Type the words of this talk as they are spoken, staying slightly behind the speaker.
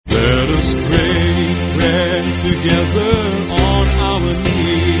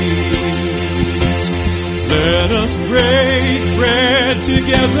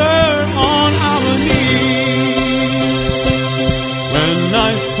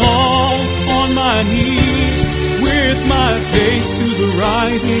fall on my knees with my face to the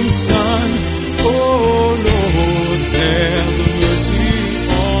rising sun. Oh Lord, have mercy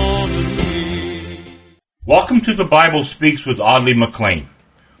on me. Welcome to The Bible Speaks with Audley McLean.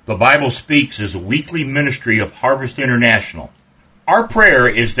 The Bible Speaks is a weekly ministry of Harvest International. Our prayer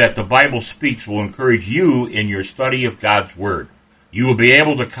is that The Bible Speaks will encourage you in your study of God's Word. You will be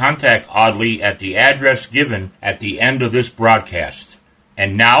able to contact Audley at the address given at the end of this broadcast.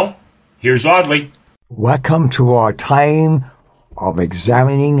 And now, here's Audley. Welcome to our time of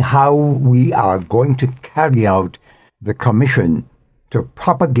examining how we are going to carry out the commission to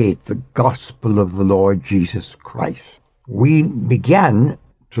propagate the gospel of the Lord Jesus Christ. We began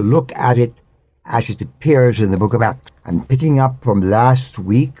to look at it as it appears in the book of Acts, and picking up from last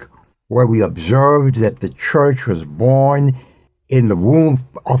week where we observed that the church was born in the womb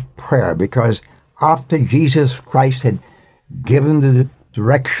of prayer, because after Jesus Christ had given the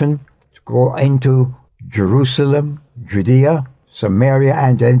direction to go into Jerusalem, Judea, Samaria,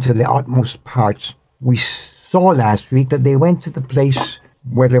 and into the utmost parts, we saw last week that they went to the place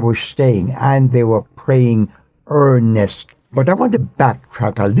where they were staying and they were praying earnestly. But I want to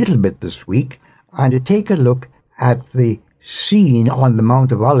backtrack a little bit this week and to take a look at the scene on the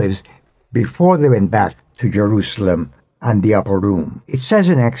Mount of Olives before they went back to Jerusalem and the upper room. It says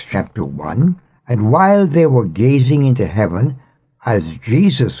in Acts chapter 1, "And while they were gazing into heaven, as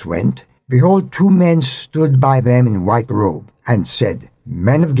Jesus went, behold, two men stood by them in white robe, and said,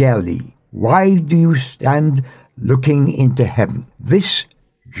 Men of Galilee, why do you stand looking into heaven? This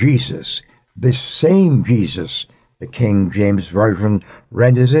Jesus, this same Jesus," the King James Version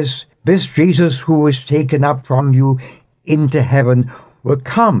renders this Jesus who was taken up from you into heaven will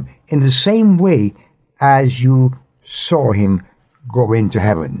come in the same way as you saw him go into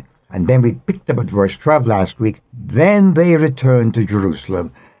heaven. And then we picked up at verse 12 last week. Then they returned to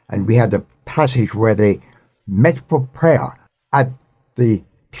Jerusalem, and we had a passage where they met for prayer at the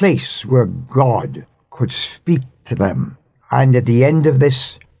place where God could speak to them. And at the end of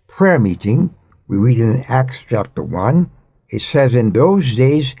this prayer meeting, we read in Acts chapter 1, it says, "In those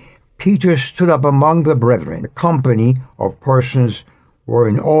days Peter stood up among the brethren. The company of persons were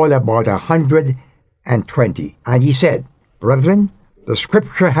in all about 120. And he said, Brethren, the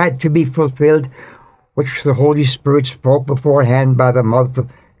scripture had to be fulfilled, which the Holy Spirit spoke beforehand by the mouth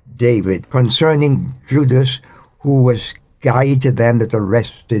of David, concerning Judas, who was guide to them that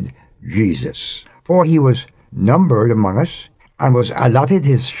arrested Jesus. For he was numbered among us, and was allotted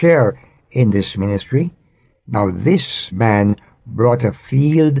his share in this ministry. Now this man brought a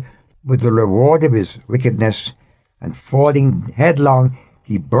field with the reward of his wickedness, and falling headlong,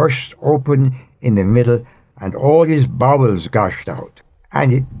 he burst open in the middle, and all his bowels gushed out.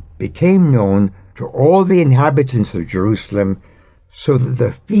 And it became known to all the inhabitants of Jerusalem, so that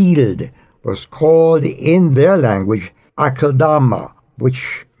the field was called in their language Akeldama,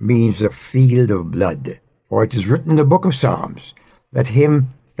 which means the field of blood. For it is written in the book of Psalms, let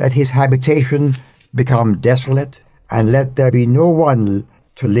his habitation become desolate, and let there be no one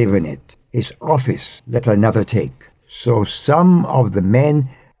to live in it. His office let another take. So some of the men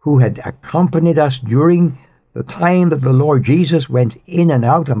who had accompanied us during the time that the Lord Jesus went in and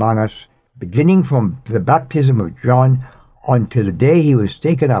out among us, beginning from the baptism of John until the day he was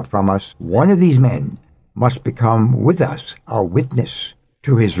taken up from us, one of these men must become with us our witness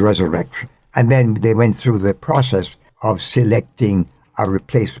to his resurrection. And then they went through the process of selecting a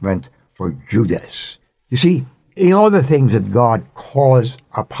replacement for Judas. You see, in all the things that God calls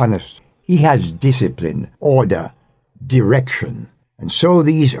upon us, he has discipline, order, direction. And so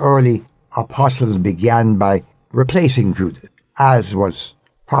these early apostles began by replacing Judas, as was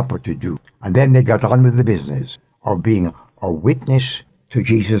proper to do. And then they got on with the business of being a witness to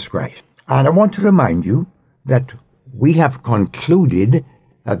Jesus Christ. And I want to remind you that we have concluded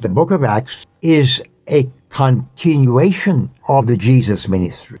that the book of Acts is a continuation of the Jesus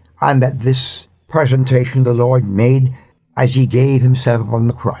ministry, and that this presentation the Lord made as he gave himself on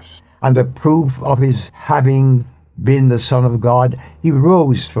the cross, and the proof of his having been the Son of God, he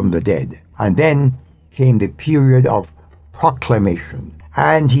rose from the dead. And then came the period of proclamation,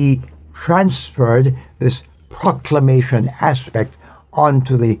 and he transferred this proclamation aspect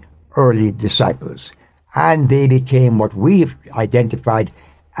onto the early disciples, and they became what we've identified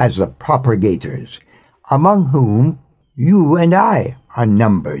as the propagators, among whom you and I are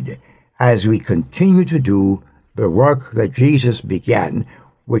numbered, as we continue to do the work that Jesus began,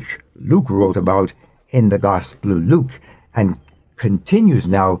 which Luke wrote about in the Gospel of Luke, and continues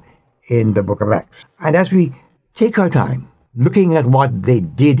now in the book of Acts. And as we take our time looking at what they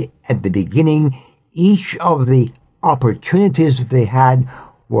did at the beginning, each of the opportunities they had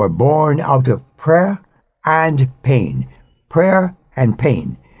were born out of prayer and pain. Prayer and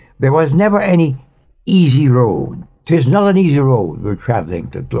pain. There was never any easy road. 'Tis not an easy road we're traveling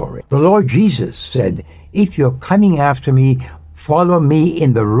to glory. The Lord Jesus said, if you're coming after me, follow me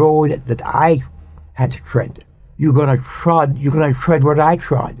in the road that I had to tread. You're gonna tread where I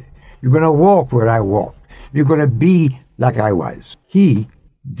trod. You're gonna walk where I walked. You're gonna be like I was. He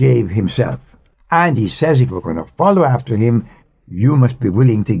gave himself. And he says if we're gonna follow after him, you must be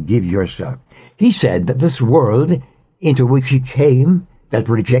willing to give yourself. He said that this world into which he came, that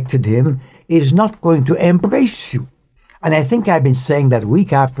rejected him, is not going to embrace you. And I think I've been saying that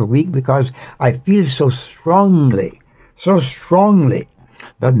week after week because I feel so strongly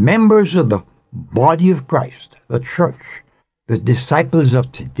that members of the body of Christ, the church, the disciples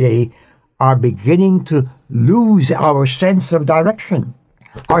of today, are beginning to lose our sense of direction,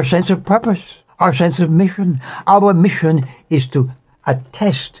 our sense of purpose, our sense of mission. Our mission is to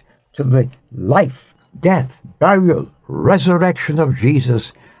attest to the life, death, burial, resurrection of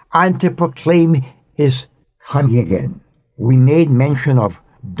Jesus, and to proclaim his coming again. We made mention of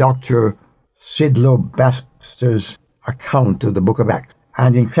Dr. Sidlow Baxter's account of the book of Acts.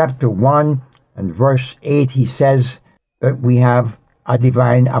 And in chapter 1 and verse 8, he says that we have a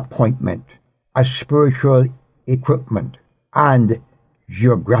divine appointment, a spiritual equipment, and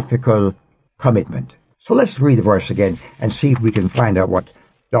geographical commitment. So let's read the verse again and see if we can find out what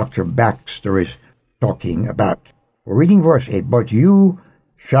Dr. Baxter is talking about. We're reading verse 8, but you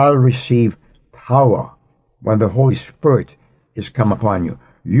shall receive power when the Holy Spirit is come upon you.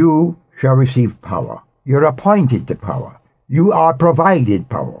 You shall receive power. You're appointed to power. You are provided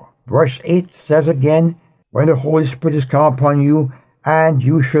power. Verse 8 says again, when the Holy Spirit is come upon you, and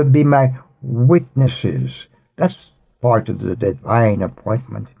you shall be my witnesses. That's part of the divine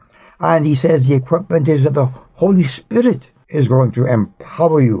appointment. And he says the equipment is that the Holy Spirit is going to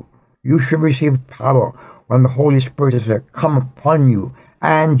empower you. You shall receive power when the Holy Spirit is come upon you,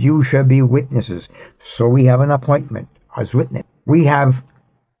 and you shall be witnesses. So we have an appointment as witness. We have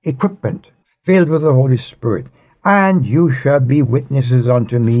equipment filled with the Holy Spirit. And you shall be witnesses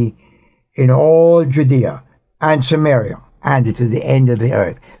unto me in all Judea and Samaria and to the end of the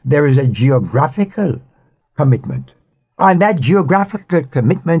earth. There is a geographical commitment. And that geographical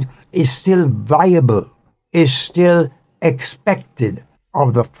commitment is still viable, is still expected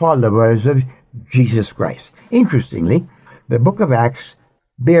of the followers of Jesus Christ. Interestingly, the book of Acts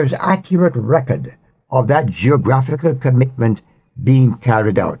bears accurate record of that geographical commitment being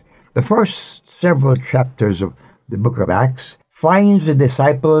carried out. The first several chapters of the book of Acts finds the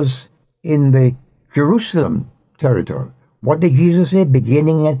disciples in the Jerusalem territory. What did Jesus say?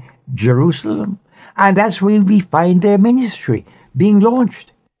 Beginning at Jerusalem. And that's where we find their ministry being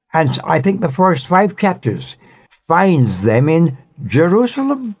launched. And I think the first 5 chapters finds them in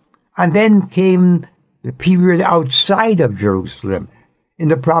Jerusalem. And then came the period outside of Jerusalem, in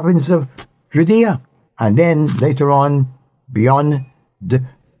the province of Judea. And then later on, beyond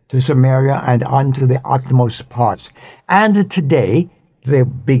to Samaria and on to the uttermost parts. And today, the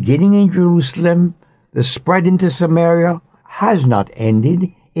beginning in Jerusalem, the spread into Samaria has not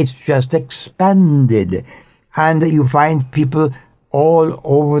ended. It's just expanded. And you find people all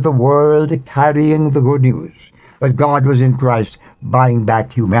over the world carrying the good news that God was in Christ, buying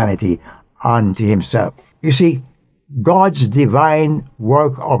back humanity unto himself. You see, God's divine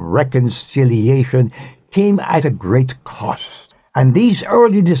work of reconciliation came at a great cost. And these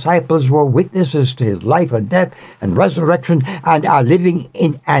early disciples were witnesses to his life and death and resurrection and are living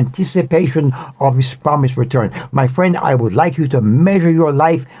in anticipation of his promised return. My friend, I would like you to measure your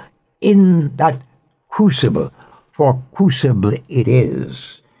life in that crucible, for crucible it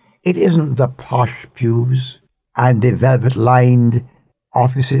is. It isn't the posh pews and the velvet-lined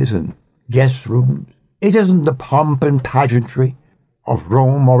offices and guest rooms. It isn't the pomp and pageantry of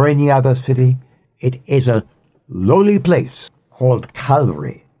Rome or any other city. It is a lowly place called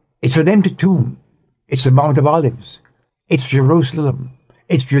Calvary. It's an empty tomb. It's the Mount of Olives. It's Jerusalem.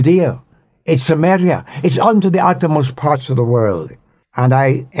 It's Judea. It's Samaria. It's unto the uttermost parts of the world. And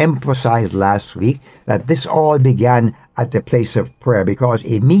I emphasized last week that this all began at the place of prayer, because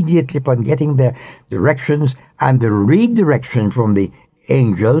immediately upon getting their directions and the redirection from the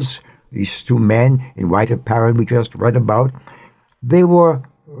angels, these 2 men in white apparel we just read about, they were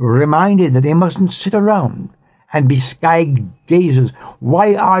reminded that they mustn't sit around and be sky gazers.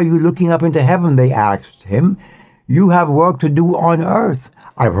 Why are you looking up into heaven? They asked him. You have work to do on earth.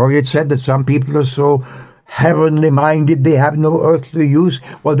 I've heard it said that some people are so heavenly minded they have no earthly use.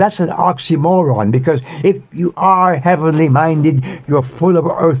 Well, that's an oxymoron, because if you are heavenly minded, you're full of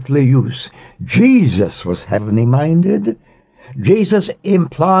earthly use. Jesus was heavenly minded. Jesus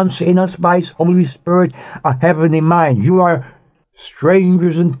implants in us by His Holy Spirit a heavenly mind. You are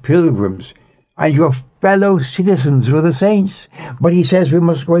strangers and pilgrims, and your fellow citizens with the saints. But He says we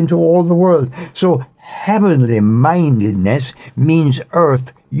must go into all the world. So heavenly mindedness means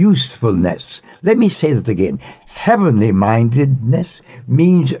earth usefulness. Let me say that again. Heavenly mindedness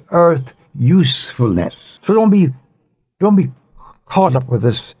means earth usefulness. So don't be caught up with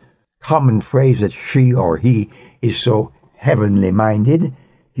this common phrase that she or he is so heavenly minded.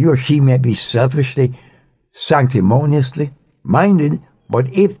 He or she may be selfishly, sanctimoniously minded, but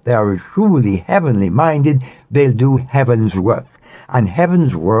if they are truly heavenly minded, they'll do heaven's work. And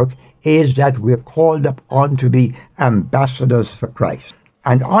heaven's work is that we're called upon to be ambassadors for Christ.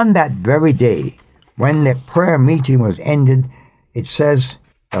 And on that very day, when the prayer meeting was ended, it says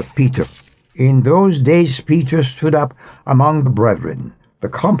that Peter, in those days Peter stood up among the brethren. The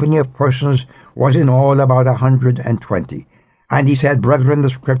company of persons was in all about 120. And he said, brethren, the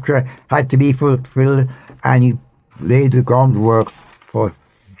scripture had to be fulfilled, and he laid the groundwork for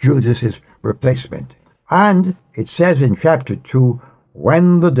Judas's replacement. And it says in chapter 2,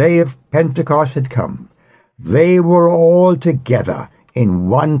 when the day of Pentecost had come, they were all together in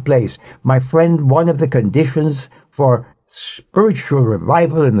one place. My friend, one of the conditions for spiritual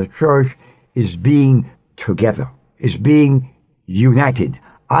revival in the church is being together, is being united.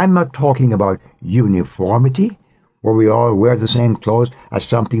 I'm not talking about uniformity, where we all wear the same clothes as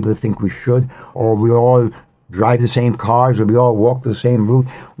some people think we should, or we all drive the same cars, or we all walk the same route.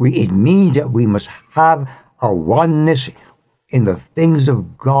 It means that we must have a oneness in the things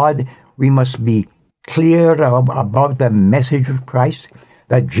of God. We must be clear about the message of Christ,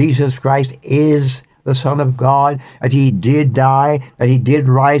 that Jesus Christ is the Son of God, that He did die, that He did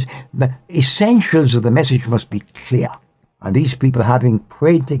rise. The essentials of the message must be clear. And these people, having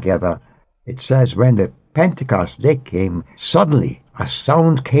prayed together, it says, when the Pentecost day came, suddenly a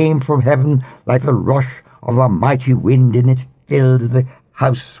sound came from heaven like the rush of a mighty wind, and it filled the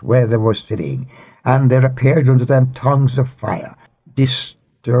house where they were sitting. And there appeared unto them tongues of fire,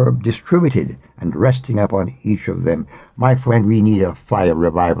 distributed and resting upon each of them. My friend, we need a fire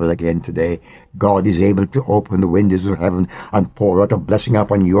revival again today. God is able to open the windows of heaven and pour out a blessing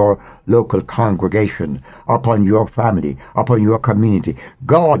upon your local congregation, upon your family, upon your community.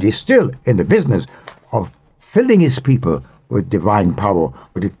 God is still in the business of filling His people with divine power,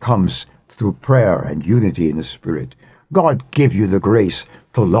 but it comes through prayer and unity in the Spirit. God give you the grace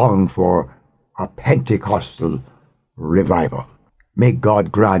to long for a Pentecostal revival. May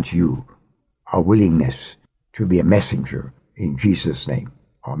God grant you a willingness to be a messenger in Jesus' name.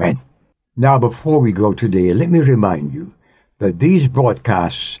 Amen. Now, before we go today, let me remind you that these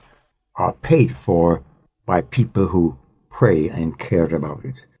broadcasts are paid for by people who pray and care about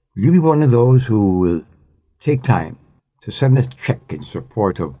it. Will you be one of those who will take time to send us a check in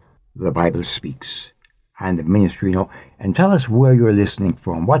support of The Bible Speaks and the ministry, and tell us where you're listening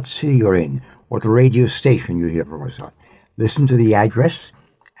from, what city you're in, what radio station you hear from us on. Listen to the address,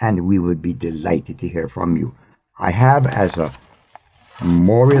 and we would be delighted to hear from you. I have as a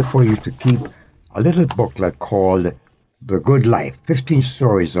memorial for you to keep a little booklet called The Good Life, 15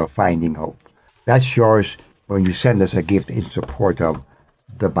 Stories of Finding Hope. That's yours when you send us a gift in support of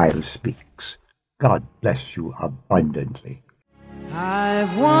The Bible Speaks. God bless you abundantly.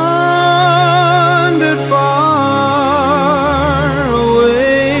 I've wandered far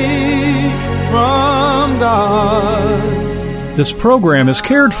away from God. This program is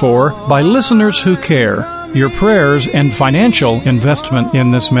cared for by listeners who care. Your prayers and financial investment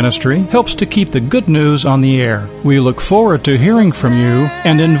in this ministry helps to keep the good news on the air. We look forward to hearing from you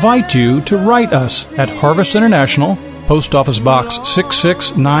and invite you to write us at Harvest International, Post Office Box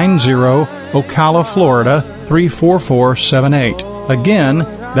 6690, Ocala, Florida 34478. Again,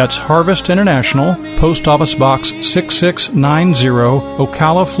 that's Harvest International, Post Office Box 6690,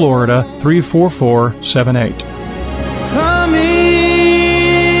 Ocala, Florida 34478. Coming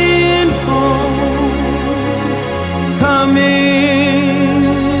home, coming